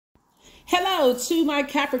Hello to my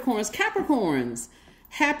Capricorns. Capricorns,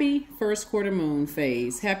 happy first quarter moon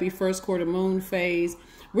phase. Happy first quarter moon phase.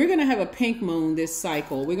 We're going to have a pink moon this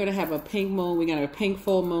cycle. We're going to have a pink moon. We're going to have a pink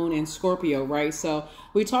full moon in Scorpio, right? So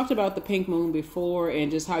we talked about the pink moon before and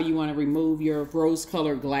just how you want to remove your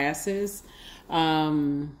rose-colored glasses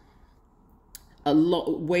way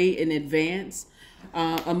in advance.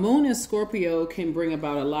 A moon in Scorpio can bring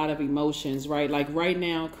about a lot of emotions, right? Like right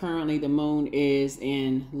now, currently the moon is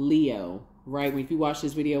in Leo, right? If you watch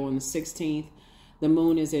this video on the 16th, the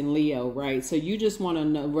moon is in Leo, right? So you just want to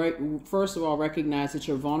know, first of all, recognize that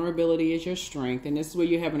your vulnerability is your strength. And this is where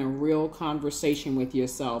you're having a real conversation with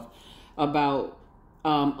yourself about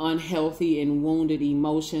unhealthy and wounded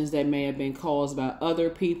emotions that may have been caused by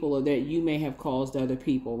other people or that you may have caused other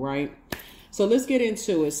people, right? So let's get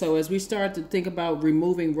into it. So as we start to think about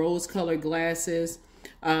removing rose-colored glasses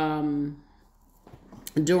during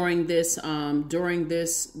this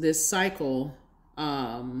cycle,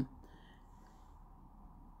 and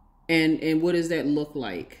what does that look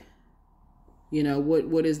like? You know,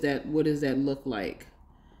 what does that look like?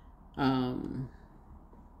 Yeah,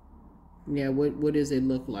 what does it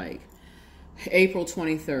look like? April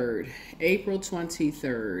 23rd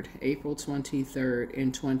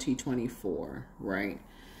in 2024, right?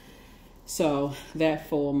 So that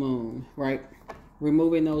full moon, right?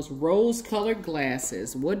 Removing those rose-colored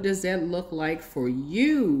glasses. What does that look like for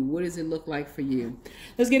you? What does it look like for you?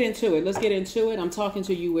 Let's get into it. I'm talking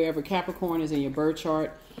to you wherever Capricorn is in your birth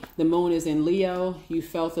chart. The moon is in Leo. You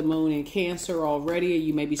felt the moon in Cancer already.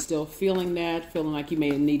 You may be still feeling that, feeling like you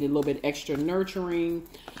may need a little bit extra nurturing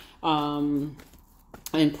and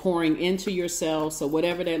pouring into yourself. So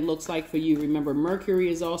whatever that looks like for you. Remember, Mercury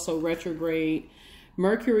is also retrograde.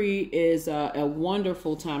 Mercury is a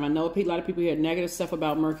wonderful time. I know a lot of people hear negative stuff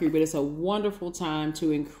about Mercury, but it's a wonderful time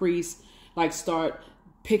to increase, like start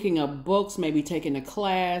picking up books, maybe taking a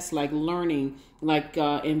class, like learning, like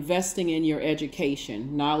investing in your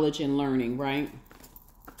education, knowledge and learning, right?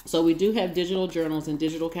 So we do have digital journals and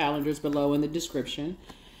digital calendars below in the description.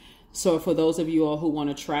 So for those of you all who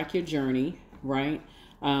want to track your journey, right?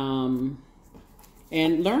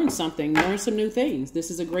 And learn something, learn some new things. This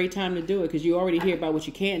is a great time to do it because you already hear about what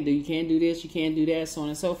you can't do. You can't do this, you can't do that, so on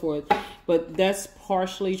and so forth. But that's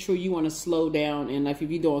partially true. You want to slow down, and if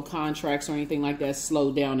you're doing contracts or anything like that,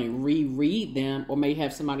 slow down and reread them, or may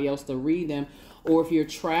have somebody else to read them. Or if you're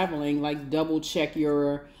traveling, like double check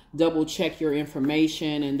your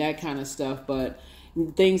information and that kind of stuff. But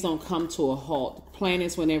things don't come to a halt.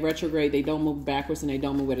 Planets, when they retrograde, they don't move backwards and they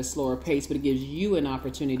don't move at a slower pace, but it gives you an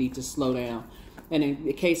opportunity to slow down. And in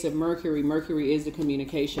the case of Mercury, Mercury is the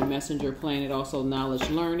communication messenger planet, also knowledge,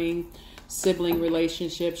 learning, sibling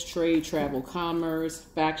relationships, trade, travel, commerce,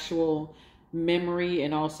 factual memory,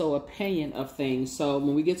 and also opinion of things. So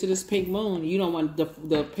when we get to this pink moon, you don't want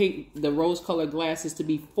the rose-colored glasses to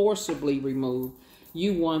be forcibly removed.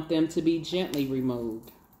 You want them to be gently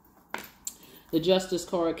removed. The Justice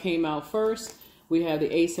card came out first. We have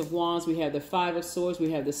the Ace of Wands, we have the Five of Swords,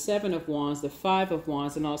 we have the Seven of Wands, the Five of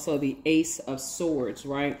Wands, and also the Ace of Swords,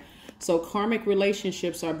 right? So karmic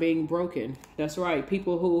relationships are being broken. That's right.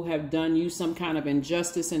 People who have done you some kind of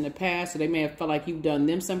injustice in the past, or they may have felt like you've done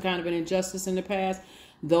them some kind of an injustice in the past,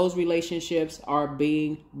 those relationships are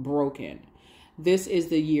being broken. This is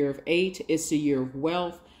the year of 8. It's the year of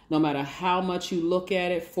wealth. No matter how much you look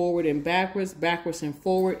at it, forward and backwards, backwards and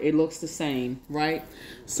forward, it looks the same, right?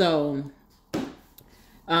 So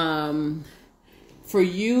for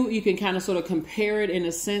you, you can kind of sort of compare it in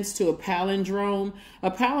a sense to a palindrome. A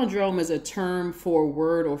palindrome is a term for a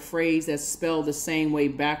word or phrase that's spelled the same way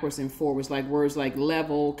backwards and forwards, like words like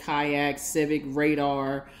level, kayak, civic,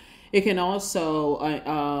 radar. It can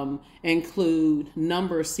also include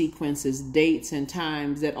number sequences, dates, and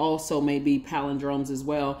times that also may be palindromes as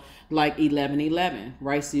well, like 1111,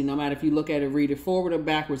 right? So no matter if you look at it, read it forward or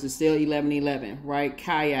backwards, it's still 1111, right?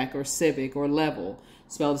 Kayak or civic or level,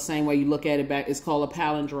 spelled the same way you look at it back, it's called a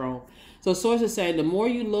palindrome. So sources say the more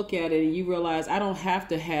you look at it and you realize I don't have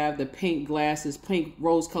to have the pink glasses, pink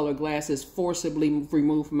rose-colored glasses forcibly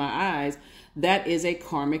removed from my eyes, that is a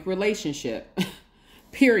karmic relationship.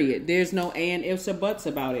 Period. There's no and, ifs, or buts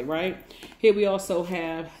about it, right? Here we also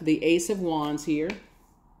have the Ace of Wands here.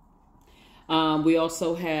 We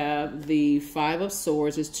also have the Five of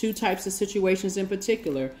Swords. There's two types of situations in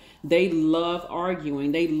particular. They love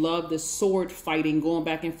arguing. They love the sword fighting, going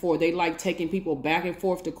back and forth. They like taking people back and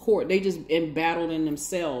forth to court. They just embattled in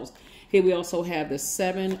themselves. Here we also have the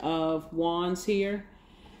Seven of Wands here.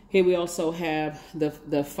 Here we also have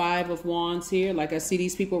the Five of Wands here. Like I see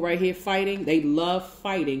these people right here fighting. They love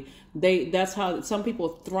fighting. That's how some people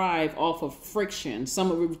thrive off of friction.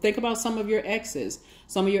 Think about some of your exes,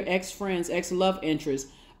 some of your ex-friends, ex-love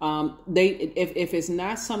interests. If it's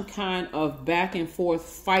not some kind of back and forth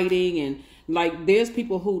fighting, and like there's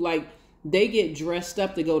people who like they get dressed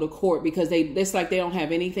up to go to court because it's like they don't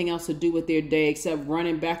have anything else to do with their day except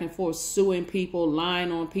running back and forth, suing people,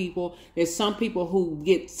 lying on people. There's some people who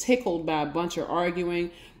get tickled by a bunch of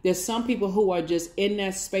arguing. There's some people who are just in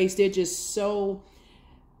that space. There's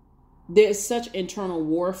such internal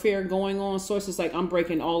warfare going on. Sources like, I'm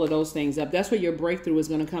breaking all of those things up. That's where your breakthrough is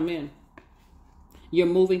going to come in. You're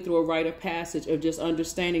moving through a rite of passage of just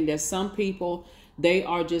understanding that some people, they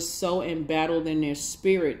are just so embattled in their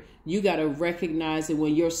spirit. You got to recognize it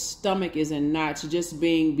when your stomach is in knots, just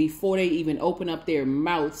being, before they even open up their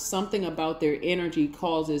mouth, something about their energy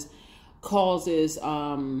causes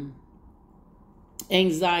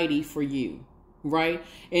anxiety for you, right?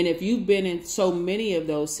 And if you've been in so many of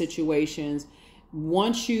those situations,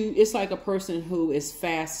 it's like a person who is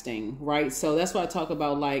fasting, right? So that's why I talk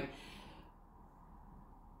about, like,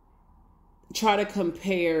 try to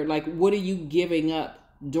compare, like, what are you giving up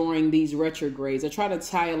during these retrogrades? I try to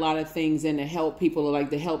tie a lot of things in to help people, like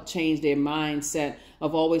to help change their mindset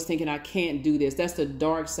of always thinking, I can't do this. That's the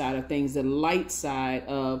dark side of things. The light side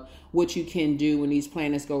of what you can do when these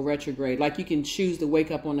planets go retrograde. Like, you can choose to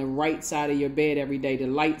wake up on the right side of your bed every day, the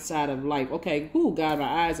light side of life. Okay, ooh, God,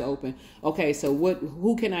 my eyes are open. Okay, so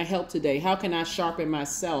who can I help today? How can I sharpen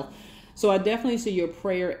myself? So I definitely see your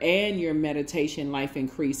prayer and your meditation life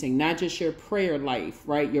increasing, not just your prayer life,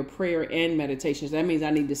 right? Your prayer and meditation. So that means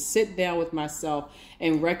I need to sit down with myself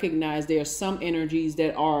and recognize there are some energies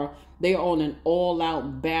they are on an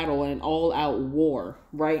all-out battle and an all-out war,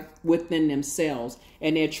 right, within themselves.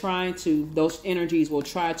 And those energies will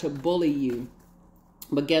try to bully you.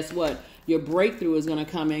 But guess what? Your breakthrough is going to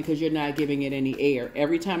come in because you're not giving it any air.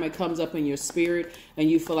 Every time it comes up in your spirit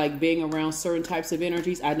and you feel like being around certain types of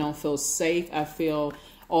energies, I don't feel safe. I feel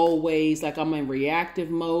always like I'm in reactive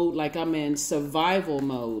mode, like I'm in survival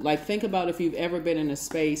mode. Like, think about if you've ever been in a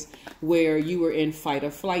space where you were in fight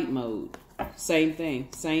or flight mode. Same thing.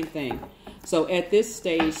 So at this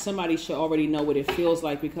stage, somebody should already know what it feels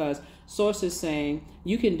like, because Source is saying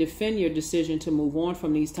you can defend your decision to move on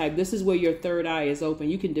from these types. This is where your third eye is open.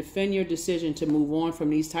 You can defend your decision to move on from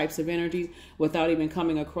these types of energies without even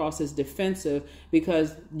coming across as defensive,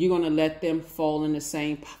 because you're going to let them fall in the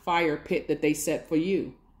same fire pit that they set for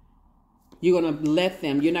you. You're going to let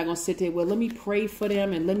them. You're not going to sit there, well, let me pray for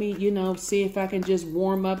them and let me, see if I can just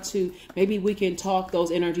warm up to, maybe we can talk.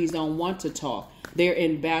 Those energies don't want to talk. They're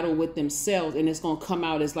in battle with themselves, and it's going to come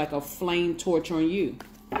out as like a flame torch on you.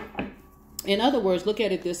 In other words, look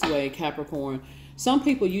at it this way, Capricorn. Some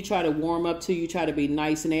people you try to warm up to, you try to be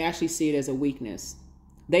nice, and they actually see it as a weakness.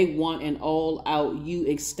 They want an all-out you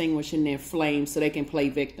extinguishing their flame so they can play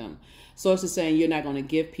victim. Source is saying you're not going to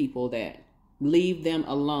give people that. Leave them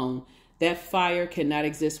alone. That fire cannot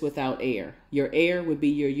exist without air. Your air would be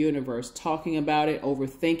your universe. Talking about it,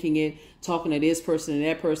 overthinking it, talking to this person and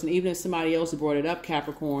that person. Even if somebody else brought it up,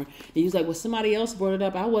 Capricorn, and you're like, well, somebody else brought it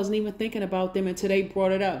up. I wasn't even thinking about them until they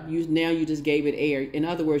brought it up. Now you just gave it air. In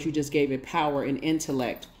other words, you just gave it power and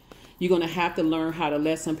intellect. You're going to have to learn how to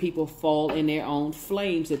let some people fall in their own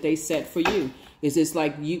flames that they set for you. It's just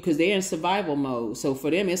like you, because they're in survival mode. So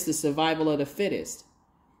for them, it's the survival of the fittest.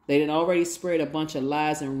 They done already spread a bunch of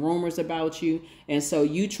lies and rumors about you. And so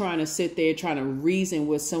you trying to sit there, trying to reason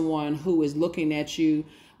with someone who is looking at you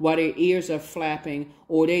while their ears are flapping,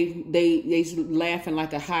 or they laughing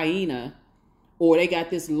like a hyena, or they got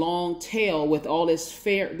this long tail with all this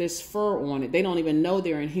fur on it. They don't even know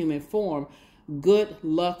they're in human form. Good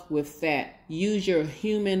luck with that. Use your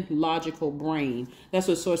human logical brain. That's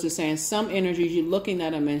what Source is saying. Some energies, you're looking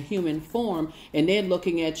at them in human form, and they're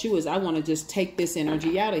looking at you as, I want to just take this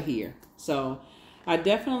energy out of here. So I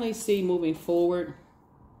definitely see moving forward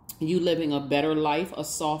you living a better life, a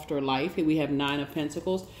softer life. Here we have 9 of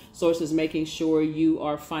Pentacles. Source is making sure you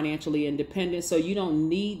are financially independent, so you don't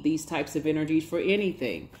need these types of energies for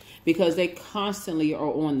anything, because they constantly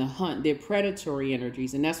are on the hunt. They're predatory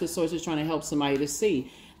energies, and that's what Source is trying to help somebody to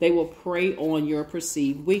see. They will prey on your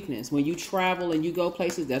perceived weakness. When you travel and you go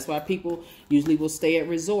places, that's why people usually will stay at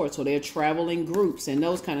resorts, or they're traveling groups and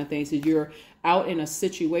those kind of things. That you're out in a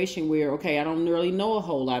situation where, okay, I don't really know a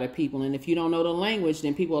whole lot of people. And if you don't know the language,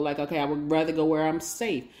 then people are like, okay, I would rather go where I'm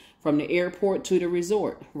safe, from the airport to the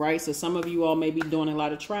resort, right? So some of you all may be doing a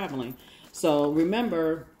lot of traveling. So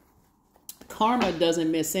remember, karma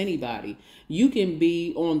doesn't miss anybody. You can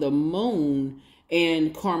be on the moon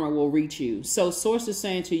and karma will reach you. So Source is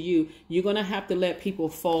saying to you, you're going to have to let people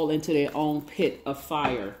fall into their own pit of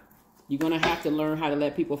fire. You're going to have to learn how to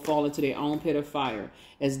let people fall into their own pit of fire.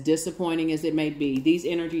 As disappointing as it may be, these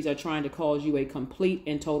energies are trying to cause you a complete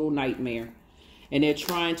and total nightmare. And they're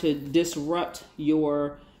trying to disrupt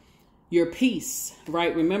your peace,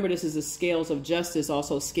 right? Remember, this is the scales of justice,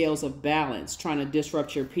 also scales of balance, trying to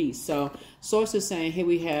disrupt your peace. So Source is saying here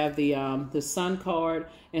we have the Sun card.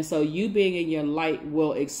 And so you being in your light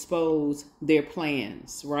will expose their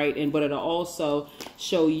plans, right? But it'll also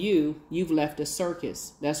show you've left a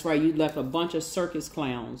circus. That's right. You left a bunch of circus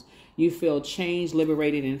clowns. You feel changed,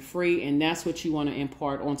 liberated, and free. And that's what you want to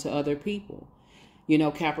impart onto other people. You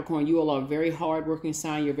know, Capricorn, you all are a very hardworking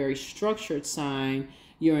sign. You're a very structured sign.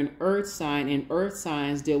 You're an earth sign, and earth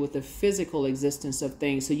signs deal with the physical existence of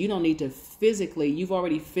things. So you don't need to you've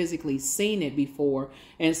already physically seen it before.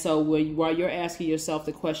 And so while you're asking yourself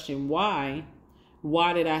the question, why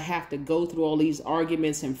did I have to go through all these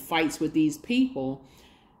arguments and fights with these people?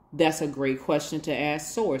 That's a great question to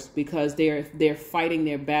ask Source, because they're fighting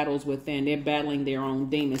their battles within. They're battling their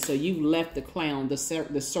own demons. So you've left the clown, the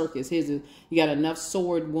circus. You got enough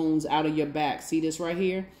sword wounds out of your back. See this right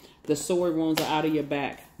here? The sword wounds are out of your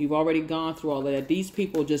back. You've already gone through all of that. These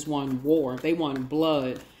people just want war. They want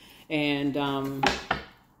blood. And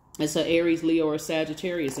it's an Aries, Leo, or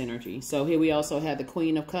Sagittarius energy. So here we also have the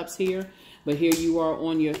Queen of Cups here. But here you are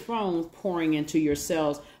on your throne, pouring into your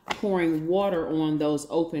cells, pouring water on those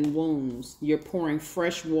open wounds. You're pouring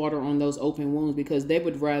fresh water on those open wounds, because they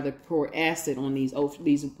would rather pour acid on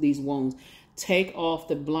these wounds. Take off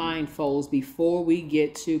the blindfolds before we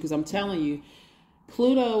get to, because I'm telling you,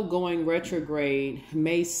 Pluto going retrograde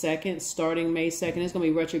May 2nd, starting May 2nd. It's going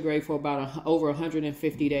to be retrograde for about over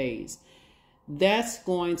 150 days. That's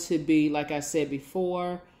going to be, like I said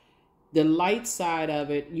before, the light side of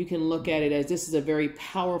it. You can look at it as this is a very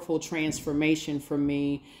powerful transformation for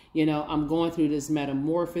me. You know, I'm going through this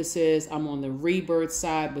metamorphosis. I'm on the rebirth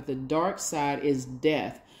side, but the dark side is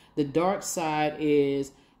death. The dark side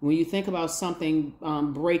is, when you think about something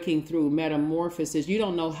breaking through metamorphosis, you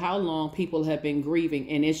don't know how long people have been grieving,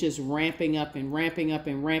 and it's just ramping up and ramping up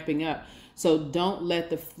and ramping up. So don't let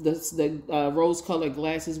the rose-colored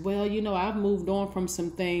glasses, well, you know, I've moved on from some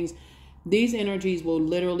things. These energies will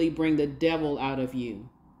literally bring the devil out of you.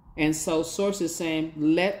 And so Source is saying,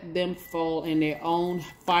 let them fall in their own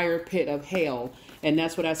fire pit of hell. And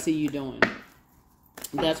that's what I see you doing.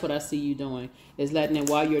 That's what I see you doing, is letting it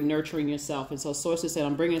while you're nurturing yourself. And so Sources said,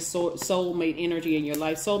 I'm bringing soulmate energy in your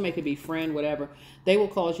life. Soulmate could be friend, whatever. They will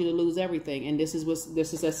cause you to lose everything. And this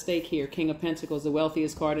is at stake here. King of Pentacles, the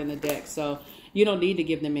wealthiest card in the deck. So you don't need to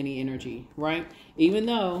give them any energy, right? Even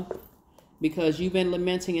though, because you've been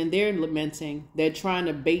lamenting and they're lamenting, they're trying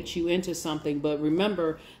to bait you into something. But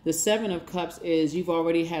remember, the Seven of Cups is you've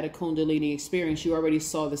already had a Kundalini experience. You already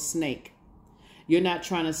saw the snake. You're not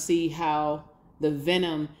trying to see how the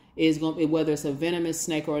venom is going to be, whether it's a venomous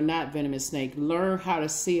snake or a not venomous snake. Learn how to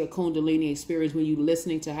see a Kundalini experience when you're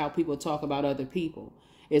listening to how people talk about other people.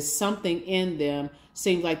 It's something in them.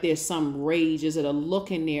 Seems like there's some rage. Is it a look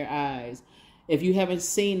in their eyes? If you haven't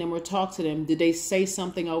seen them or talked to them, did they say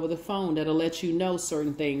something over the phone that'll let you know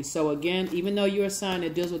certain things? So again, even though you're a sign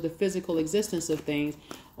that deals with the physical existence of things,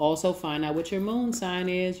 also find out what your moon sign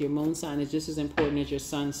is. Your moon sign is just as important as your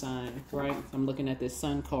sun sign, right? I'm looking at this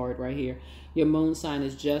sun card right here. Your moon sign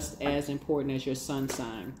is just as important as your sun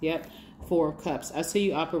sign. Yep. Four of Cups. I see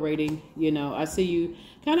you operating, you know, I see you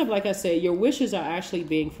kind of, like I said, your wishes are actually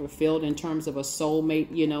being fulfilled in terms of a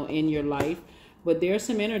soulmate, you know, in your life. But there are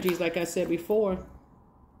some energies, like I said before,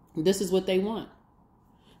 this is what they want.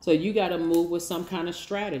 So you got to move with some kind of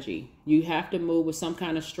strategy. You have to move with some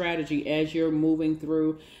kind of strategy as you're moving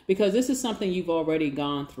through, because this is something you've already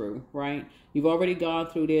gone through, right? You've already gone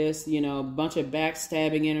through this, you know, a bunch of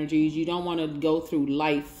backstabbing energies. You don't want to go through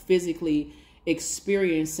life physically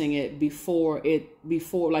experiencing it before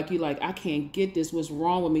like you like, I can't get this. What's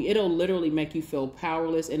wrong with me? It'll literally make you feel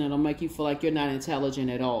powerless, and it'll make you feel like you're not intelligent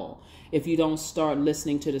at all if you don't start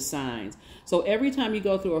listening to the signs. So every time you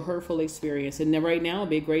go through a hurtful experience, and then right now would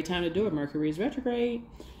be a great time to do it. Mercury is retrograde.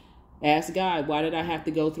 Ask God, why did I have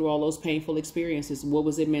to go through all those painful experiences? What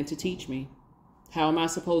was it meant to teach me? How am I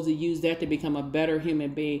supposed to use that to become a better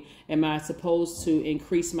human being? Am I supposed to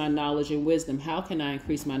increase my knowledge and wisdom? How can I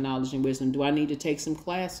increase my knowledge and wisdom? Do I need to take some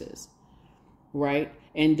classes, right?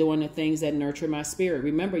 And doing the things that nurture my spirit.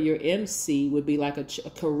 Remember, your MC would be like a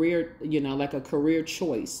career, you know, like a career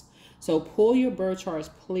choice. So pull your birth charts,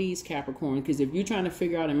 please, Capricorn, because if you're trying to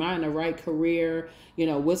figure out, am I in the right career? You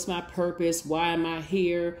know, what's my purpose? Why am I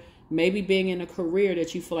here? Maybe being in a career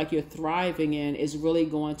that you feel like you're thriving in is really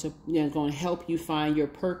going to, you know, going to help you find your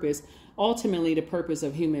purpose. Ultimately, the purpose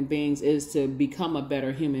of human beings is to become a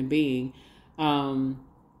better human being.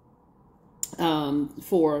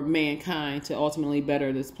 for mankind to ultimately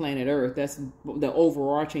better this planet Earth. That's the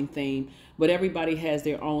overarching theme. But everybody has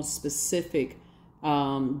their own specific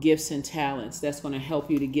gifts and talents that's going to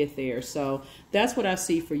help you to get there. So that's what I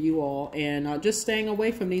see for you all, and just staying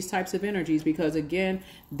away from these types of energies, because again,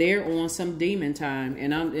 they're on some demon time,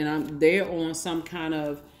 and they're on some kind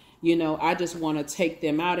of, you know, I just want to take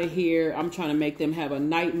them out of here. I'm trying to make them have a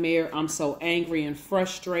nightmare. I'm so angry and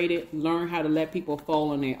frustrated. Learn how to let people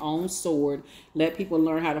fall on their own sword. Let people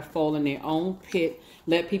learn how to fall in their own pit.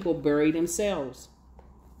 Let people bury themselves.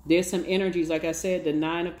 There's some energies, like I said, the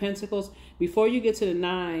 9 of Pentacles. Before you get to the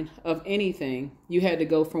 9 of anything, you had to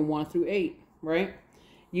go from 1 through 8, right?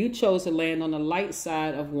 You chose to land on the light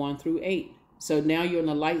side of 1 through 8. So now you're on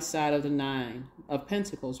the light side of the 9 of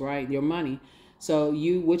Pentacles, right? Your money. So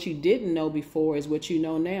what you didn't know before is what you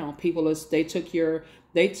know now. They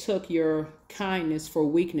took your kindness for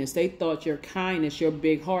weakness. They thought your kindness, your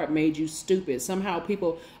big heart made you stupid. Somehow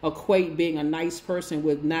people equate being a nice person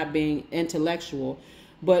with not being intellectual.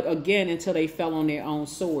 But again, until they fell on their own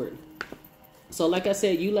sword. So like I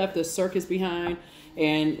said, you left the circus behind,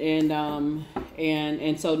 and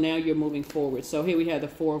so now you're moving forward. So here we have the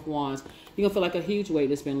 4 of Wands. You're gonna feel like a huge weight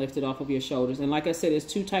that's been lifted off of your shoulders. And like I said, there's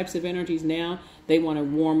 2 types of energies now. They want to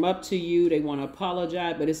warm up to you, they want to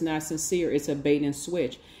apologize, but it's not sincere. It's a bait and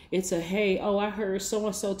switch. It's a, hey, oh, I heard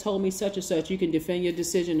so-and-so told me such and such. You can defend your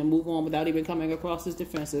decision to move on without even coming across as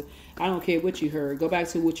defensive. I don't care what you heard. Go back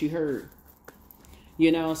to what you heard.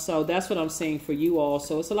 You know, so that's what I'm saying for you all.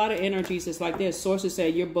 So it's a lot of energies. It's like this. Sources say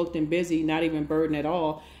you're booked and busy, not even burdened at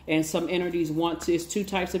all. And some energies it's 2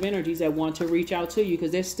 types of energies that want to reach out to you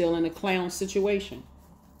because they're still in a clown situation.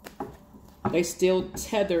 They still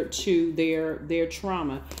tethered to their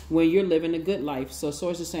trauma when you're living a good life. So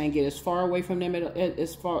sources saying get as far away from them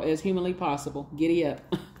as far as humanly possible. Giddy up.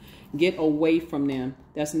 Get away from them.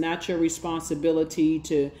 That's not your responsibility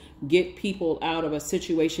to get people out of a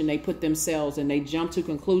situation they put themselves in. They jump to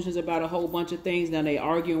conclusions about a whole bunch of things. Now they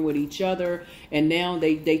arguing with each other, and now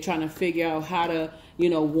they trying to figure out how to, you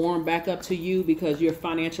know, warm back up to you because you're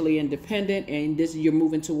financially independent, and you're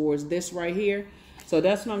moving towards this right here. So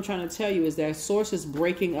that's what I'm trying to tell you, is that source is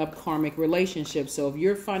breaking up karmic relationships. So if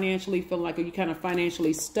you're financially feeling like you're kind of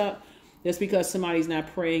financially stuck, that's because somebody's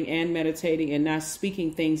not praying and meditating and not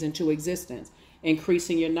speaking things into existence,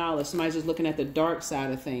 increasing your knowledge. Somebody's just looking at the dark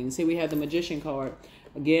side of things. Here we have the Magician card.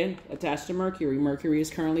 Again, attached to Mercury. Mercury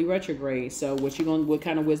is currently retrograde. So what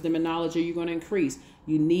kind of wisdom and knowledge are you going to increase?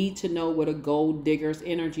 You need to know what a gold digger's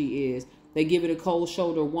energy is. They give it a cold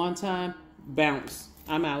shoulder one time, bounce.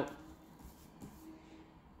 I'm out.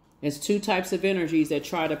 It's 2 types of energies that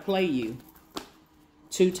try to play you.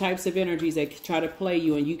 2 types of energies that try to play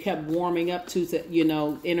you, and you kept warming up to, you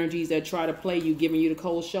know, energies that try to play you, giving you the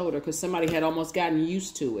cold shoulder because somebody had almost gotten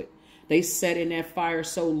used to it. They sat in that fire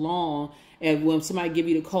so long, and when somebody give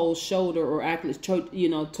you the cold shoulder or what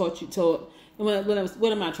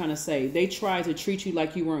am I trying to say? They tried to treat you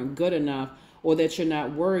like you weren't good enough or that you're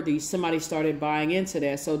not worthy. Somebody started buying into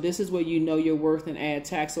that. So this is where you know your worth and add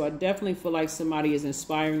tax. So I definitely feel like somebody is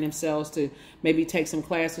inspiring themselves to maybe take some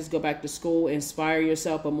classes, go back to school, inspire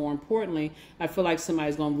yourself. But more importantly, I feel like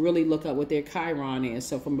somebody's going to really look up what their Chiron is.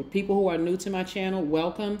 So from the people who are new to my channel,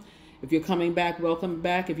 welcome. If you're coming back, welcome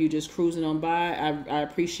back. If you're just cruising on by, I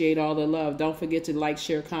appreciate all the love. Don't forget to like,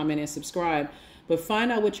 share, comment, and subscribe. But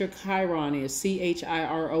find out what your Chiron is,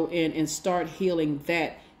 Chiron, and start healing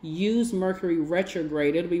that. Use Mercury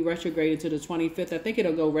retrograde. It'll be retrograde until the 25th. I think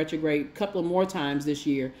it'll go retrograde a couple of more times this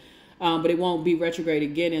year. But it won't be retrograde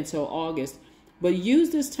again until August. But use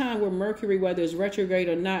this time with Mercury, whether it's retrograde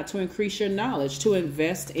or not, to increase your knowledge, to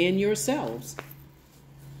invest in yourselves.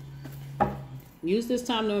 Use this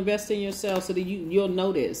time to invest in yourself so that you'll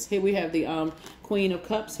notice. Here we have the Queen of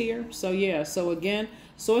Cups here. So yeah, so again,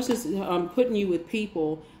 sources putting you with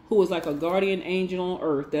people who is like a guardian angel on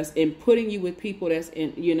earth, that's in putting you with people that's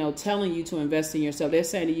in, you know, telling you to invest in yourself. They're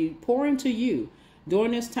saying to you, pour into you.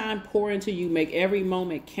 During this time, pour into you. Make every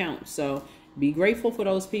moment count. So be grateful for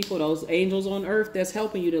those people, those angels on earth that's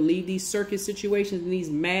helping you to leave these circus situations and these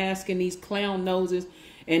masks and these clown noses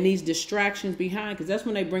and these distractions behind, because that's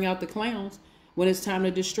when they bring out the clowns. When it's time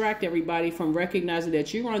to distract everybody from recognizing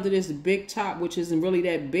that you're under this big top, which isn't really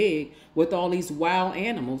that big, with all these wild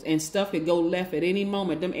animals, and stuff could go left at any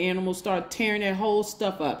moment. Them animals start tearing that whole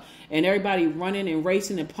stuff up, and everybody running and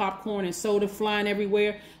racing, and popcorn and soda flying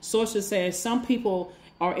everywhere. Sources say some people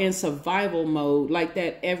are in survival mode like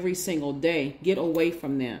that every single day. Get away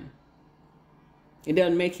from them. It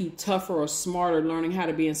doesn't make you tougher or smarter learning how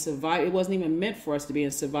to be in survival. It wasn't even meant for us to be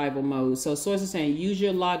in survival mode. So sources saying use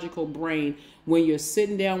your logical brain when you're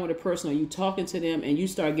sitting down with a person or you talking to them and you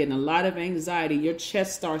start getting a lot of anxiety, your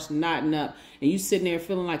chest starts knotting up and you sitting there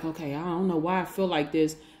feeling like, okay, I don't know why I feel like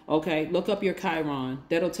this. Okay, look up your Chiron.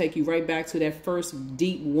 That'll take you right back to that first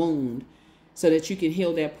deep wound so that you can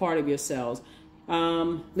heal that part of yourselves.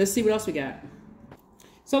 Let's see what else we got.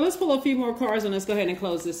 So let's pull a few more cards and let's go ahead and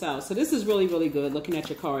close this out. So this is really, really good looking at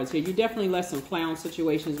your cards here. You definitely left some clown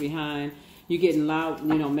situations behind. You're getting loud,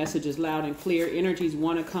 messages loud and clear. Energies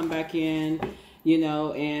want to come back in,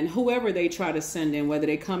 and whoever they try to send in, whether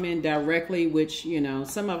they come in directly, which,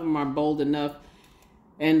 some of them are bold enough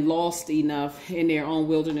and lost enough in their own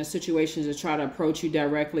wilderness situations to try to approach you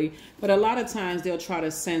directly. But a lot of times they'll try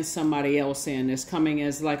to send somebody else in that's coming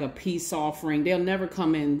as like a peace offering. They'll never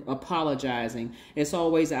come in apologizing. It's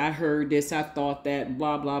always, I heard this, I thought that,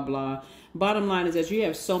 blah, blah, blah. Bottom line is that you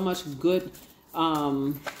have so much good,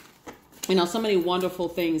 so many wonderful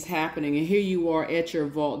things happening. And here you are at your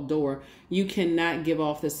vault door. You cannot give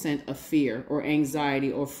off the scent of fear or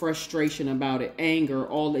anxiety or frustration about it, anger,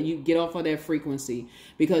 all that. You get off of that frequency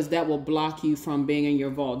because that will block you from being in your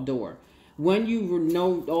vault door. When you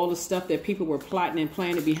know all the stuff that people were plotting and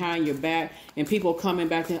planning behind your back and people coming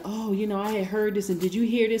back and, oh, I had heard this and did you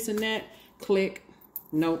hear this and that? Click.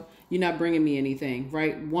 Nope. You're not bringing me anything,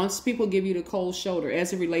 right? Once people give you the cold shoulder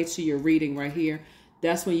as it relates to your reading right here,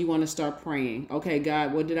 that's when you want to start praying. Okay,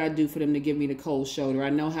 God, what did I do for them to give me the cold shoulder? I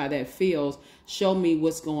know how that feels. Show me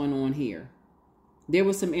what's going on here. There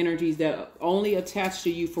were some energies that only attached to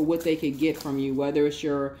you for what they could get from you, whether it's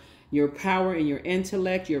your power and your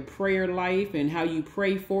intellect, your prayer life, and how you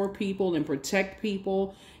pray for people and protect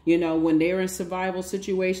people. When they're in survival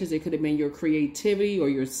situations, it could have been your creativity or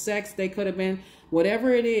your sex. They could have been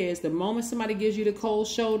whatever it is. The moment somebody gives you the cold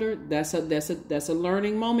shoulder, that's a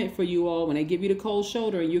learning moment for you all. When they give you the cold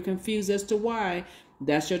shoulder and you're confused as to why,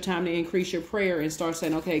 that's your time to increase your prayer and start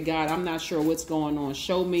saying, okay, God, I'm not sure what's going on.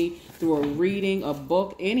 Show me through a reading, a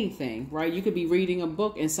book, anything, right? You could be reading a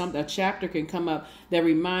book and a chapter can come up that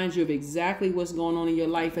reminds you of exactly what's going on in your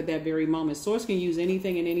life at that very moment. Source can use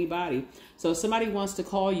anything and anybody. So if somebody wants to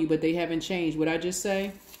call you, but they haven't changed, what I just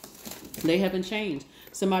say? They haven't changed.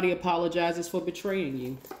 Somebody apologizes for betraying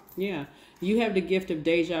you. Yeah. You have the gift of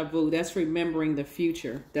deja vu. That's remembering the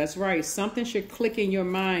future. That's right. Something should click in your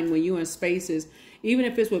mind when you're in spaces, even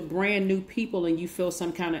if it's with brand new people and you feel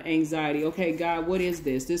some kind of anxiety. Okay, God, what is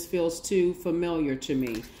this? This feels too familiar to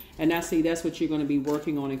me. And that's what you're going to be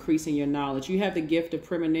working on, increasing your knowledge. You have the gift of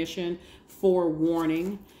premonition,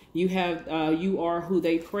 forewarning. You have, you are who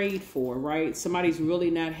they prayed for, right? Somebody's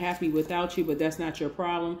really not happy without you, but that's not your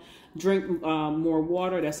problem. Drink more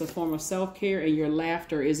water. That's a form of self-care. And your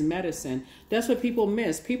laughter is medicine. That's what people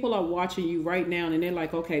miss. People are watching you right now and they're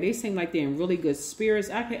like, okay, they seem like they're in really good spirits.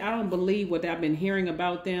 I don't believe what I've been hearing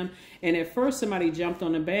about them. And at first somebody jumped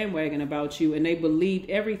on the bandwagon about you and they believed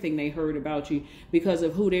everything they heard about you because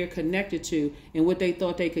of who they're connected to and what they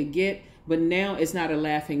thought they could get. But now it's not a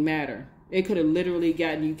laughing matter. It could have literally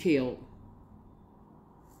gotten you killed.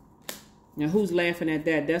 Now, who's laughing at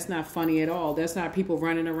that? That's not funny at all. That's not people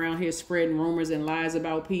running around here spreading rumors and lies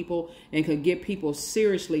about people and could get people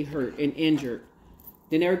seriously hurt and injured.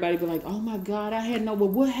 Then everybody be like, oh my God, I had no, but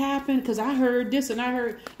what happened? Because I heard this and I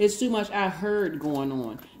heard, it's too much I heard going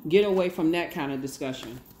on. Get away from that kind of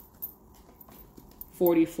discussion.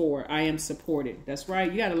 44, I am supported. That's right.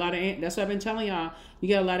 You got a lot of, that's what I've been telling y'all. You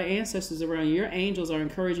got a lot of ancestors around you. Your angels are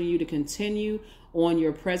encouraging you to continue on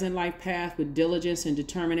your present life path with diligence and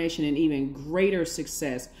determination, and even greater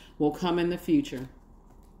success will come in the future.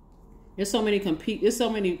 There's so many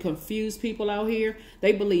confused people out here.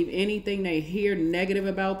 They believe anything they hear negative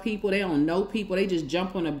about people. They don't know people. They just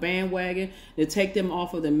jump on a bandwagon to take them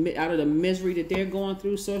off of out of the misery that they're going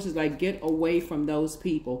through. Sources like, get away from those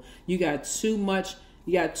people. You got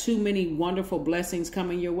too many wonderful blessings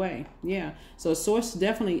coming your way. Yeah. So Source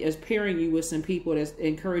definitely is pairing you with some people that's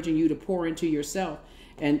encouraging you to pour into yourself.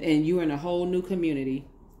 And you're in a whole new community.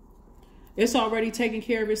 It's already taking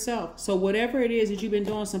care of itself. So whatever it is that you've been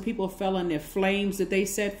doing, some people fell in their flames that they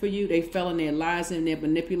set for you. They fell in their lies and their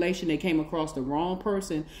manipulation. They came across the wrong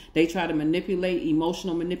person. They try to manipulate,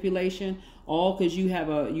 emotional manipulation, all because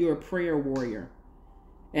you're a prayer warrior.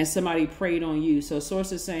 And somebody prayed on you. So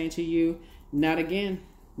Source is saying to you, not again.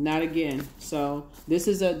 Not again. So this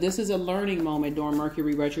is a learning moment during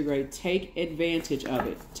Mercury retrograde. Take advantage of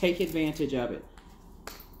it. Take advantage of it.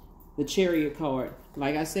 The Chariot card.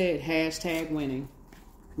 Like I said, hashtag winning.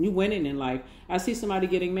 You winning in life. I see somebody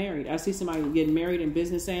getting married. I see somebody getting married in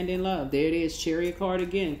business and in love. There it is. Chariot card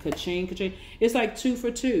again. Ka-ching, ka-ching. It's like 2 for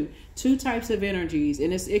 2. 2 types of energies.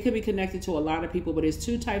 And it could be connected to a lot of people, but it's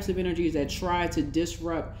 2 types of energies that try to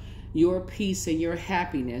disrupt your peace and your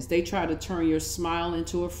happiness. They try to turn your smile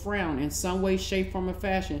into a frown in some way, shape, form, or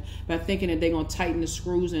fashion by thinking that they're going to tighten the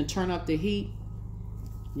screws and turn up the heat.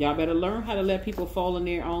 Y'all better learn how to let people fall in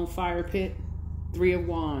their own fire pit. 3 of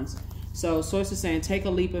Wands. So Source is saying, take a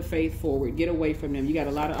leap of faith forward. Get away from them. You got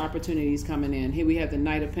a lot of opportunities coming in. Here we have the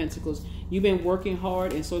Knight of Pentacles. You've been working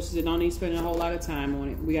hard, and Source says, don't need to spend a whole lot of time on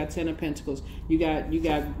it. We got 10 of Pentacles. You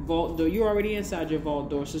got vault door. You're already inside your vault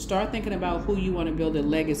door. So start thinking about who you want to build a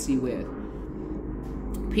legacy with.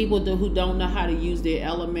 People who don't know how to use their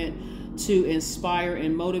element to inspire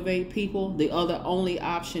and motivate people. The only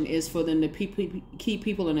option is for them to keep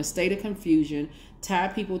people in a state of confusion, tie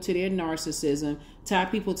people to their narcissism, tie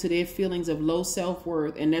people to their feelings of low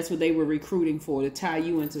self-worth, and that's what they were recruiting for, to tie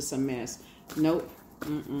you into some mess. Nope.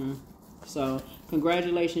 So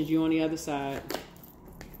congratulations, you're on the other side.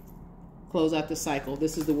 Close out the cycle.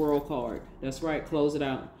 This is the World card. That's right, close it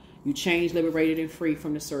out. You changed, liberated, and free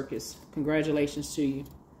from the circus. Congratulations to you.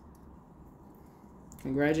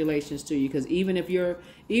 Congratulations to you, because even if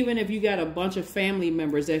you got a bunch of family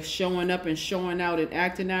members that's showing up and showing out and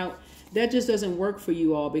acting out, that just doesn't work for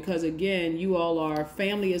you all, because again, you all are,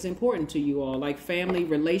 family is important to you all. Like, family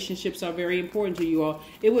relationships are very important to you all.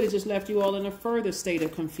 It would have just left you all in a further state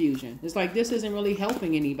of confusion. It's like, this isn't really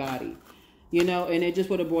helping anybody, you know, and it just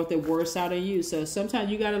would have brought the worst out of you. So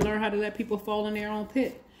sometimes you got to learn how to let people fall in their own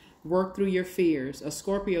pit. Work through your fears. A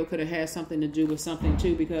Scorpio could have had something to do with something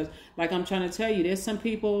too, because like I'm trying to tell you, there's some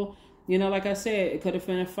people, you know, like I said, it could have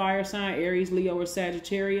been a fire sign, Aries, Leo, or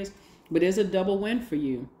Sagittarius, but there's a double win for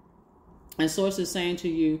you. And Source is saying to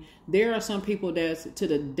you, there are some people that's to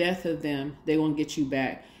the death of them, they're going to get you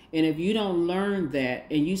back. And if you don't learn that,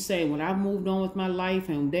 and you say, well, I moved on with my life,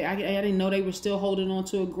 and I didn't know they were still holding on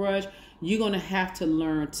to a grudge, you're going to have to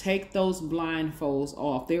learn, take those blindfolds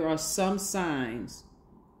off. There are some signs,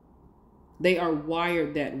 they are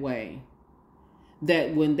wired that way,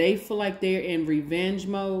 that when they feel like they're in revenge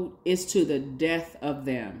mode, it's to the death of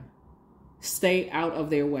them. Stay out of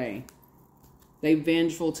their way. They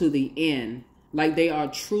vengeful to the end, like they are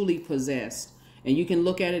truly possessed. And you can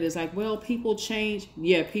look at it as like, well, people change.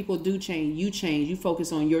 Yeah, people do change. You change. You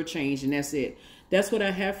focus on your change, and that's it. That's what I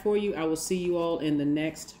have for you. I will see you all in the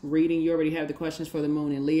next reading. You already have the questions for the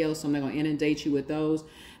Moon and Leo, so I'm not going to inundate you with those.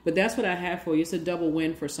 But that's what I have for you. It's a double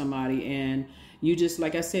win for somebody. And you just,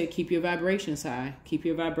 like I said, keep your vibrations high. Keep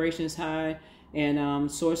your vibrations high. And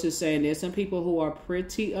Source is saying there's some people who are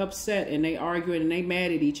pretty upset, and they arguing and they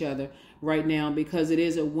mad at each other right now, because it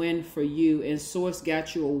is a win for you. And Source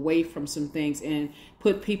got you away from some things and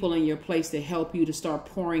put people in your place to help you to start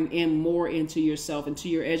pouring in more into yourself, into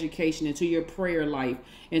your education, into your prayer life,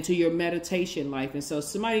 into your meditation life. And so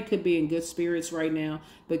somebody could be in good spirits right now,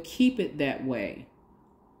 but keep it that way.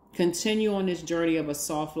 Continue on this journey of a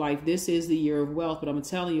soft life. This is the year of wealth, but I'm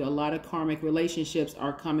telling you, a lot of karmic relationships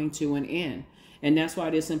are coming to an end. And that's why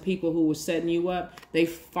there's some people who were setting you up. They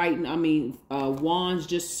fighting, wands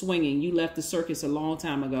just swinging. You left the circus a long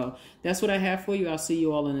time ago. That's what I have for you. I'll see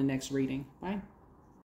you all in the next reading. Bye.